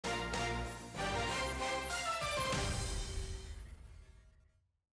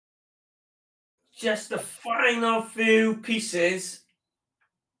just the final few pieces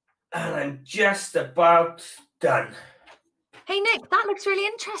and I'm just about done. Hey, Nick, that looks really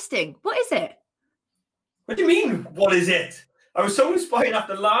interesting. What is it? What do you mean, what is it? I was so inspired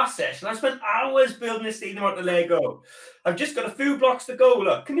after last session. I spent hours building a stadium out of Lego. I've just got a few blocks to go.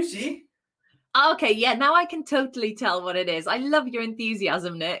 Look, can you see? Okay, yeah, now I can totally tell what it is. I love your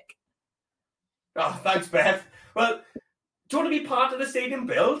enthusiasm, Nick. Oh, thanks, Beth. Well, do you want to be part of the stadium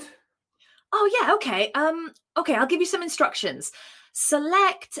build? Oh, yeah, okay. Okay, I'll give you some instructions.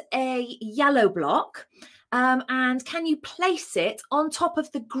 Select a yellow block, and can you place it on top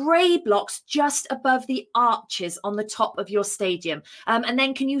of the grey blocks just above the arches on the top of your stadium? And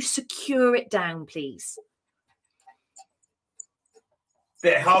then can you secure it down, please?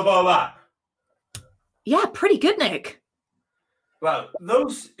 There, how about that? Yeah, pretty good, Nick. Well,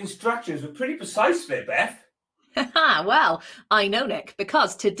 those instructions were pretty precise there, Beth. Well, I know, Nick,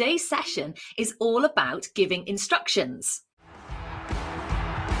 because today's session is all about giving instructions.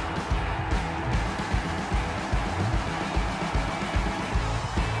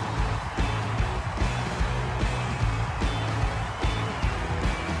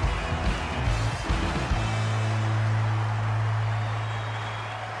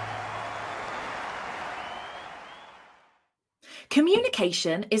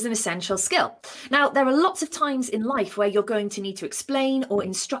 Communication is an essential skill. Now, there are lots of times in life where you're going to need to explain or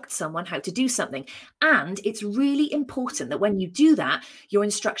instruct someone how to do something. And it's really important that when you do that, your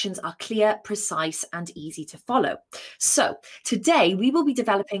instructions are clear, precise, and easy to follow. So today we will be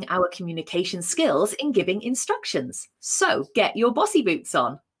developing our communication skills in giving instructions. So get your bossy boots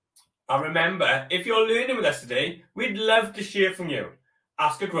on. And remember, if you're learning with us today, we'd love to hear from you.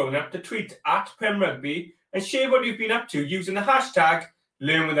 Ask a grown-up to tweet at Prem Rugby and share what you've been up to using the hashtag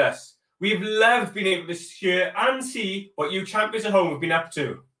 #LearnWithUs. We've loved being able to hear and see what you champions at home have been up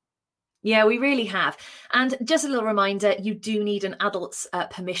to. Yeah, we really have. And just a little reminder, you do need an adult's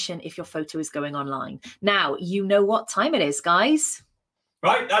permission if your photo is going online. Now, you know what time it is, guys.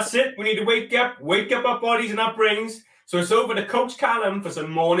 Right, that's it. We need to wake up our bodies and our brains. So it's over to Coach Callum for some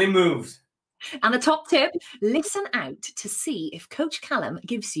morning moves. And the top tip, listen out to see if Coach Callum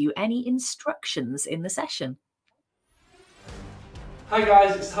gives you any instructions in the session. Hi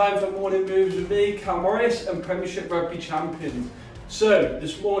guys, it's time for morning moves with me, Cal Morris, and Premiership Rugby champions. So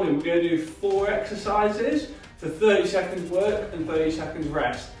this morning we're going to do 4 exercises for 30 seconds work and 30 seconds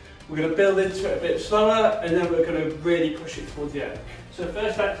rest. We're going to build into it a bit slower and then we're going to really push it towards the end. So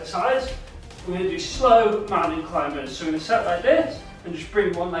first exercise, we're going to do slow mountain climbers. So we're going to set like this and just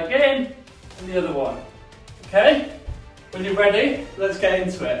bring one leg in and the other one. Okay? When you're ready, let's get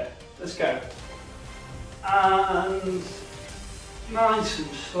into it. Let's go. And nice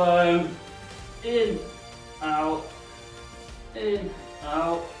and slow. In, out, in,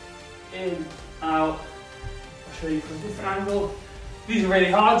 out, in, out. I'll show you from a different angle. These are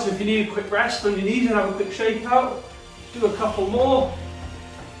really hard, so if you need a quick rest on your knees and have a quick shake out, do a couple more.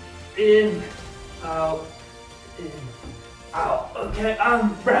 In, out, in, out. Okay,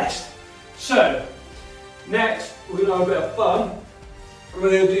 and rest. So, next we're going to have a bit of fun and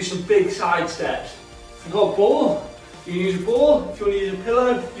we're going to do some big side steps. If you've got a ball, you can use a ball. If you want to use a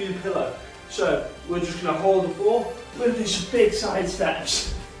pillow, use a pillow. So, we're just going to hold the ball. We're going to do some big side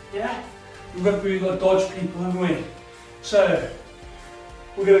steps. Yeah? In rugby we've got to dodge people, haven't we? So,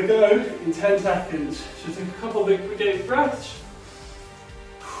 we're going to go in 10 seconds. So take a couple of big breaths.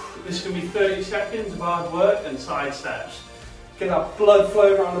 This is going to be 30 seconds of hard work and side steps. Get that blood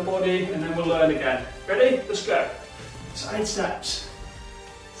flowing around the body and then we'll learn again. Ready? Let's go. Side steps.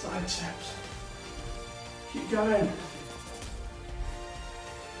 Side steps. Keep going.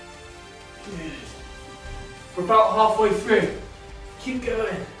 Good. We're about halfway through. Keep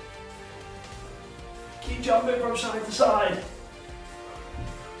going. Keep jumping from side to side.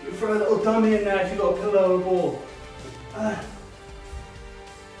 You throw a little dummy in there if you've got a pillow or a ball.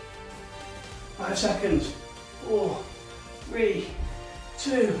 5 seconds. 4, 3,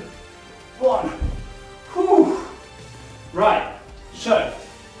 2, 1. Whew. Right, so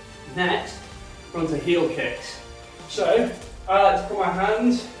next we're on to heel kicks. So I like to put my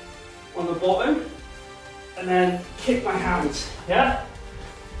hands on the bottom and then kick my hands, yeah?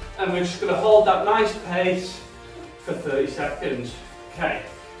 And we're just going to hold that nice pace for 30 seconds. Okay,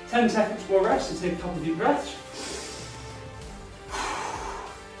 10 seconds more rest and take a couple of deep breaths.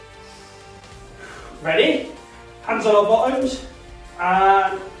 Ready? Hands on our bottoms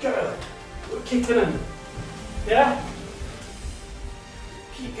and go. We're kicking them. Yeah?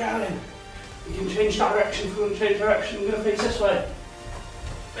 Keep going. You can change direction if you want to change direction. We're going to face this way.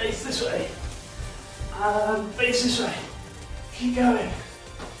 Face this way. And face this way. Keep going.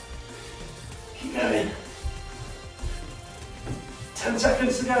 Keep going. 10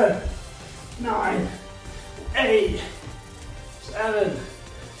 seconds to go. 9, 8, 7,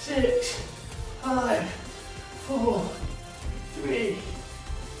 6, 5, 4, 3,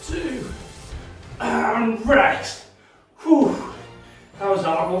 2, and rest. Whew. That was a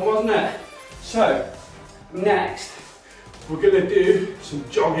hard one, wasn't it? So, next, we're going to do some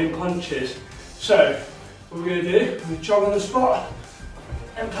jogging punches. So, what we're going to do, we're going to jog on the spot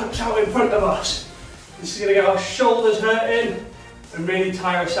and punch out in front of us. This is going to get our shoulders hurting and really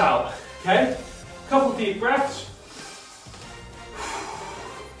tire us out. Okay? Couple deep breaths.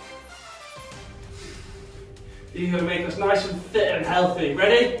 These are going to make us nice and fit and healthy.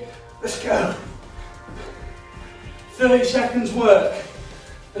 Ready? Let's go. 30 seconds work,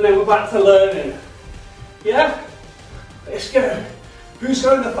 and then we're back to learning. Yeah? Let's go. Who's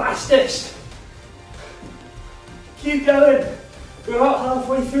going the fastest? Keep going. We're about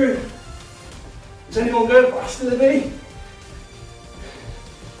halfway through. Is anyone going faster than me?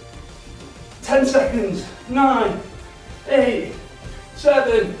 10 seconds. 9, 8,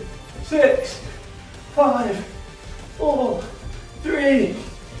 7, 6, 5, 4, 3,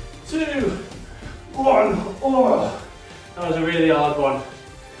 2, 1. Oh, that was a really hard one.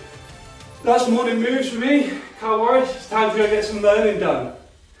 That's morning moves for me. Can't worry, it's time to go get some learning done.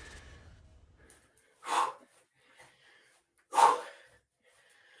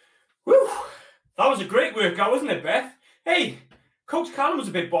 Whew. That was a great workout, wasn't it, Beth? Hey, Coach Callum was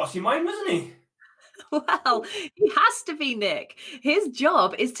a bit bossy mind, wasn't he? Well, he has to be, Nick. His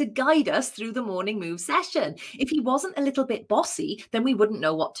job is to guide us through the morning move session. If he wasn't a little bit bossy, then we wouldn't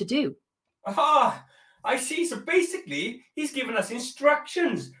know what to do. Ah, I see. So basically, he's given us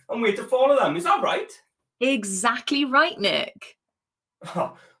instructions and where to follow them. Is that right? Exactly right, Nick.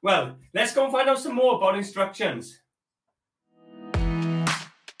 Oh, well, let's go and find out some more about instructions.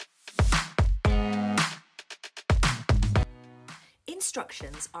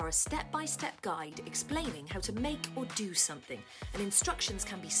 Instructions are a step-by-step guide explaining how to make or do something, and instructions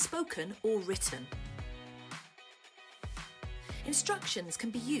can be spoken or written. Instructions can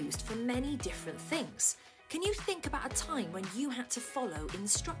be used for many different things. Can you think about a time when you had to follow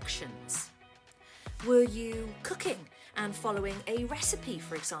instructions? Were you cooking and following a recipe,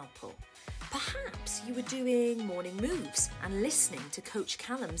 for example? Perhaps you were doing morning moves and listening to Coach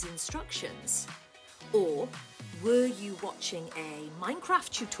Callum's instructions. Or were you watching a Minecraft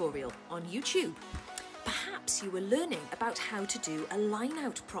tutorial on YouTube? Perhaps you were learning about how to do a line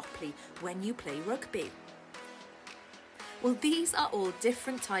out properly when you play rugby. Well, these are all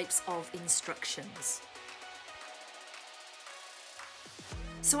different types of instructions.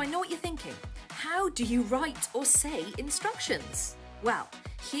 So I know what you're thinking. How do you write or say instructions? Well,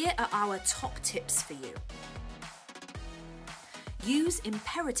 here are our top tips for you. Use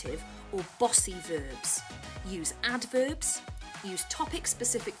imperative or bossy verbs. Use adverbs, use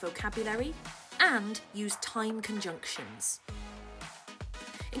topic-specific vocabulary, and use time conjunctions.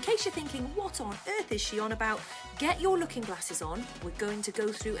 In case you're thinking, what on earth is she on about? Get your looking glasses on. We're going to go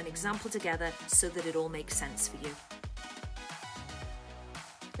through an example together so that it all makes sense for you.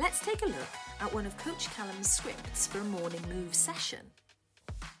 Let's take a look at one of Coach Callum's scripts for a morning move session.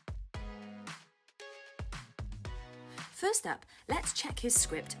 First up, let's check his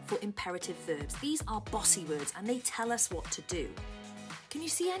script for imperative verbs. These are bossy words and they tell us what to do. Can you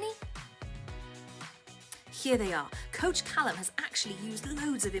see any? Here they are. Coach Callum has actually used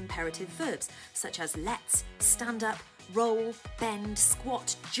loads of imperative verbs, such as let's, stand up, roll, bend,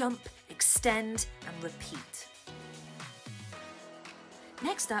 squat, jump, extend, and repeat.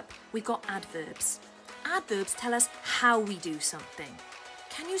 Next up, we've got adverbs. Adverbs tell us how we do something.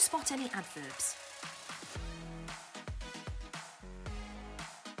 Can you spot any adverbs?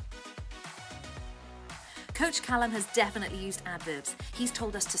 Coach Callum has definitely used adverbs. He's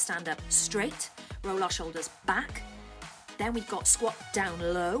told us to stand up straight, roll our shoulders back, then we've got squat down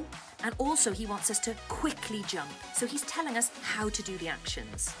low, and also he wants us to quickly jump. So he's telling us how to do the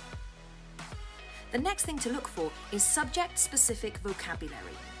actions. The next thing to look for is subject-specific vocabulary.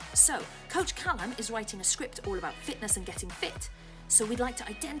 So, Coach Callum is writing a script all about fitness and getting fit, so we'd like to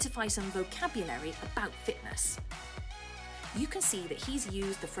identify some vocabulary about fitness. You can see that he's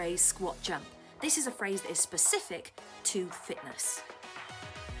used the phrase squat jump. This is a phrase that is specific to fitness.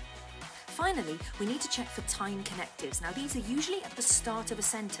 Finally, we need to check for time connectives. Now, these are usually at the start of a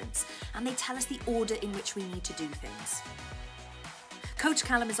sentence, and they tell us the order in which we need to do things. Coach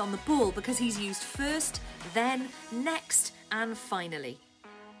Callum is on the ball because he's used first, then, next, and finally.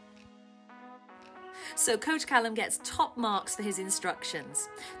 So Coach Callum gets top marks for his instructions.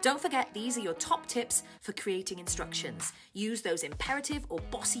 Don't forget, these are your top tips for creating instructions. Use those imperative or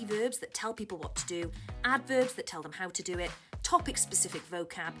bossy verbs that tell people what to do, adverbs that tell them how to do it, topic-specific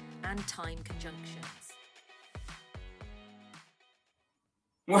vocab, and time conjunctions.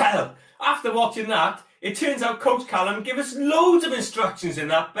 Well, after watching that, it turns out Coach Callum gave us loads of instructions in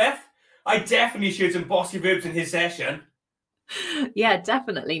that, Beth. I definitely shared some bossy verbs in his session. Yeah,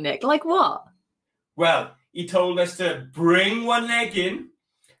 definitely, Nick. Like what? Well, he told us to bring one leg in,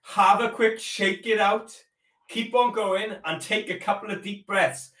 have a quick shake it out, keep on going, and take a couple of deep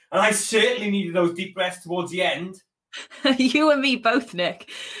breaths. And I certainly needed those deep breaths towards the end. You and me both,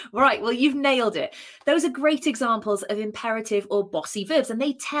 Nick. Right, well, you've nailed it. Those are great examples of imperative or bossy verbs, and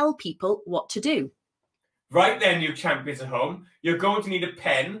they tell people what to do. Right then, you champions at home, you're going to need a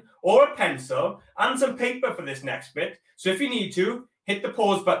pen or a pencil and some paper for this next bit. So if you need to, hit the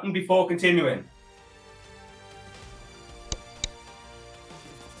pause button before continuing.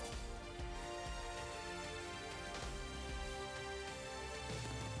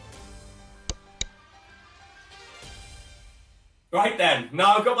 Right then,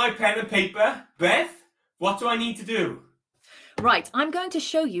 now I've got my pen and paper. Beth, what do I need to do? Right, I'm going to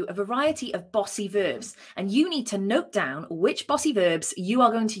show you a variety of bossy verbs, and you need to note down which bossy verbs you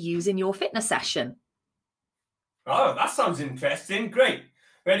are going to use in your fitness session. Oh, that sounds interesting. Great.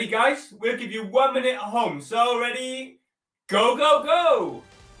 Ready, guys? We'll give you 1 minute at home. So, ready? Go, go, go!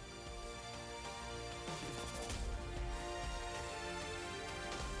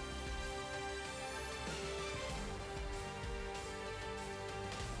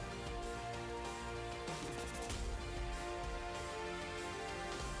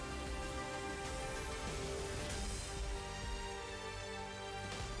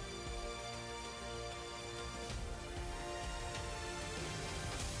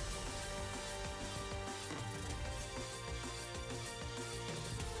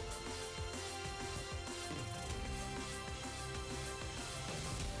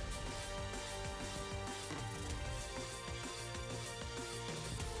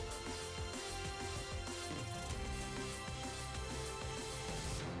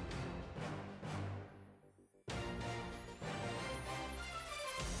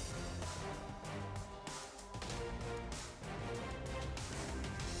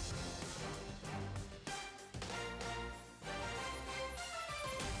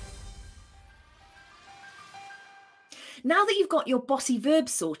 Now that you've got your bossy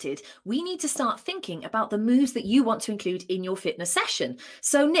verbs sorted, we need to start thinking about the moves that you want to include in your fitness session.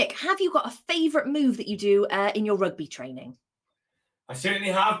 So, Nick, have you got a favourite move that you do in your rugby training? I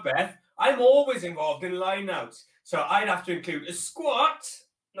certainly have, Beth. I'm always involved in line-outs. So I'd have to include a squat,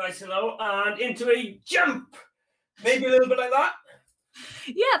 nice and low, and into a jump. Maybe a little bit like that.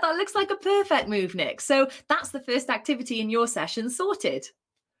 Yeah, that looks like a perfect move, Nick. So that's the first activity in your session sorted.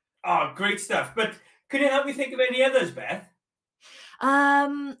 Oh, great stuff. But could you help me think of any others, Beth?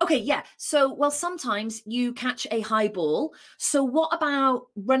 Okay, yeah. So, well, sometimes you catch a high ball. So what about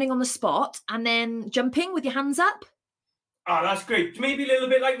running on the spot and then jumping with your hands up? Oh, that's great. Maybe a little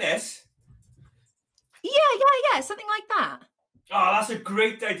bit like this. Yeah. Something like that. Oh, that's a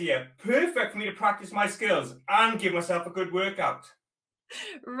great idea. Perfect for me to practice my skills and give myself a good workout.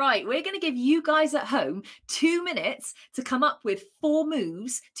 Right, we're going to give you guys at home 2 minutes to come up with 4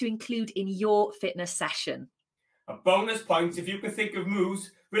 moves to include in your fitness session. A bonus point if you can think of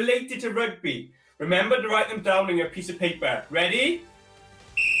moves related to rugby. Remember to write them down on your piece of paper. Ready?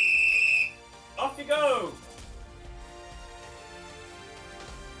 Off you go!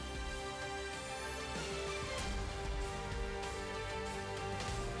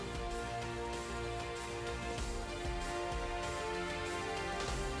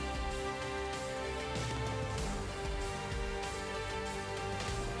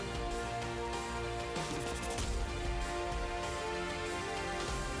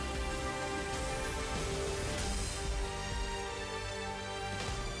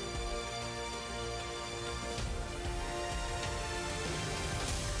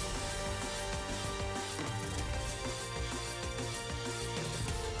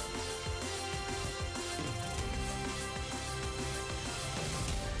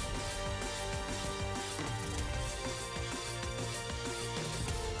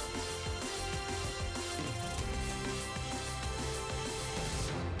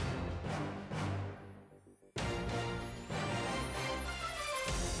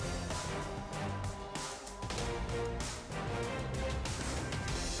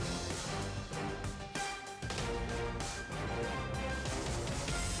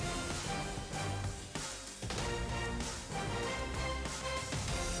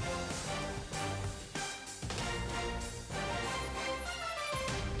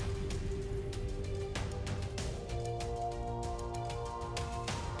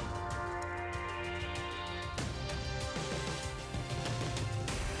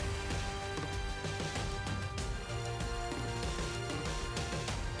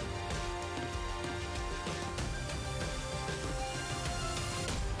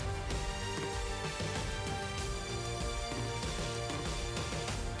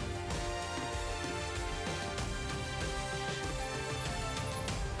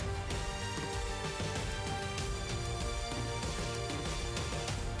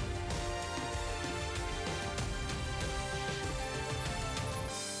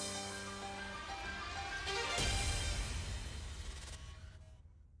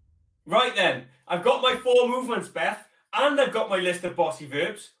 Right then, I've got my 4 movements, Beth, and I've got my list of bossy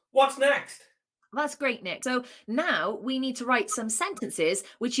verbs. What's next? That's great, Nick. So now we need to write some sentences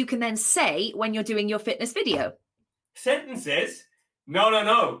which you can then say when you're doing your fitness video. Sentences?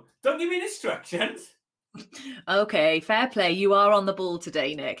 No. Don't give me instructions. Okay, fair play. You are on the ball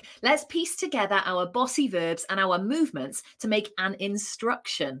today, Nick. Let's piece together our bossy verbs and our movements to make an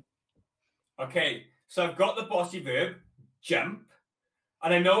instruction. Okay, so I've got the bossy verb, jump,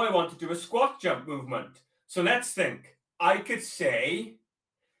 and I know I want to do a squat jump movement. So let's think. I could say,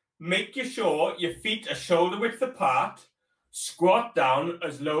 make sure your feet are shoulder width apart, squat down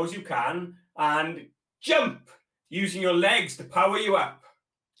as low as you can, and jump, using your legs to power you up.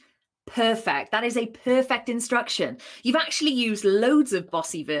 Perfect. That is a perfect instruction. You've actually used loads of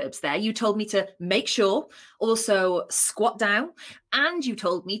bossy verbs there. You told me to make sure, also squat down, and you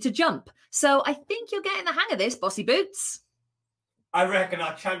told me to jump. So I think you're getting the hang of this, Bossy Boots. I reckon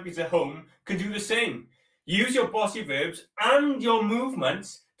our champions at home can do the same. Use your bossy verbs and your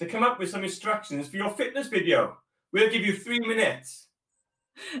movements to come up with some instructions for your fitness video. We'll give you 3 minutes.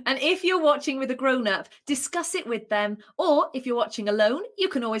 And if you're watching with a grown-up, discuss it with them. Or if you're watching alone, you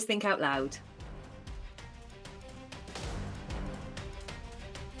can always think out loud.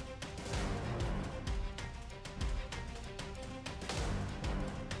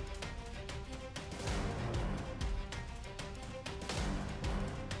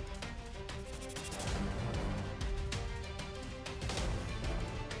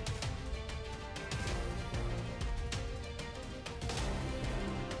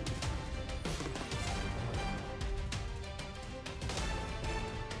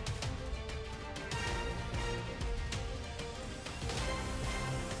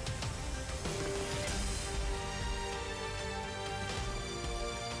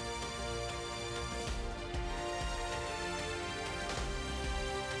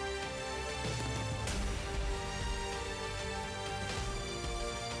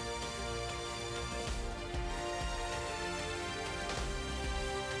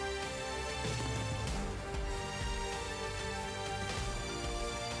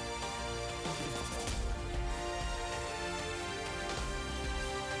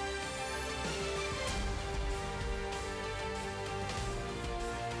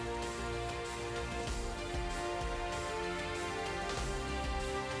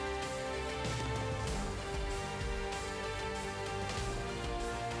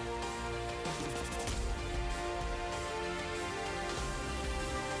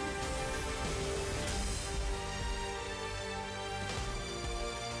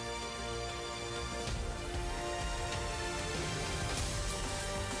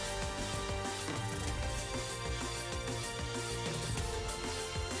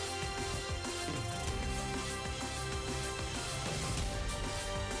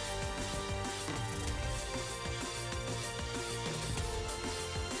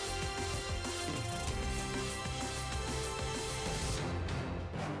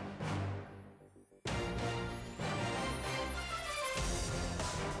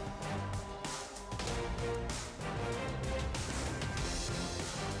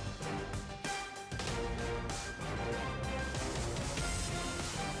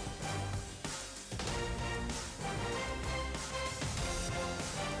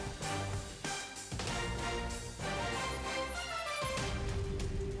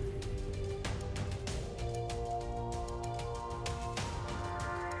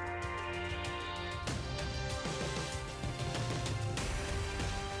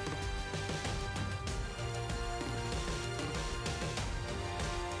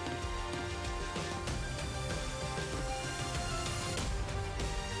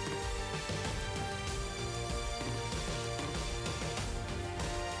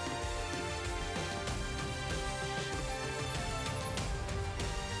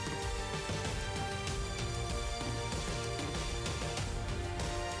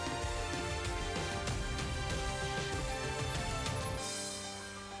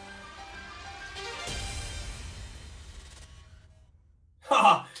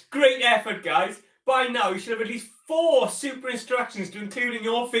 Great effort, guys. By now, you should have at least 4 super instructions to include in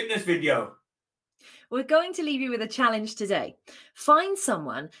your fitness video. We're going to leave you with a challenge today. Find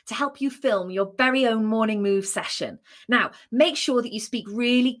someone to help you film your very own morning move session. Now, make sure that you speak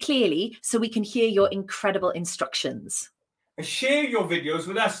really clearly so we can hear your incredible instructions. And share your videos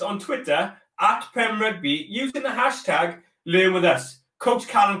with us on Twitter @PremRugby using the hashtag #LearnWithUs. Coach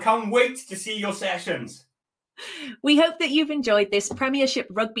Callum can't wait to see your sessions. We hope that you've enjoyed this Premiership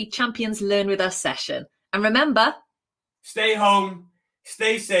Rugby Champions Learn With Us session. And remember, stay home,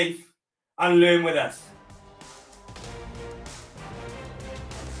 stay safe, and learn with us.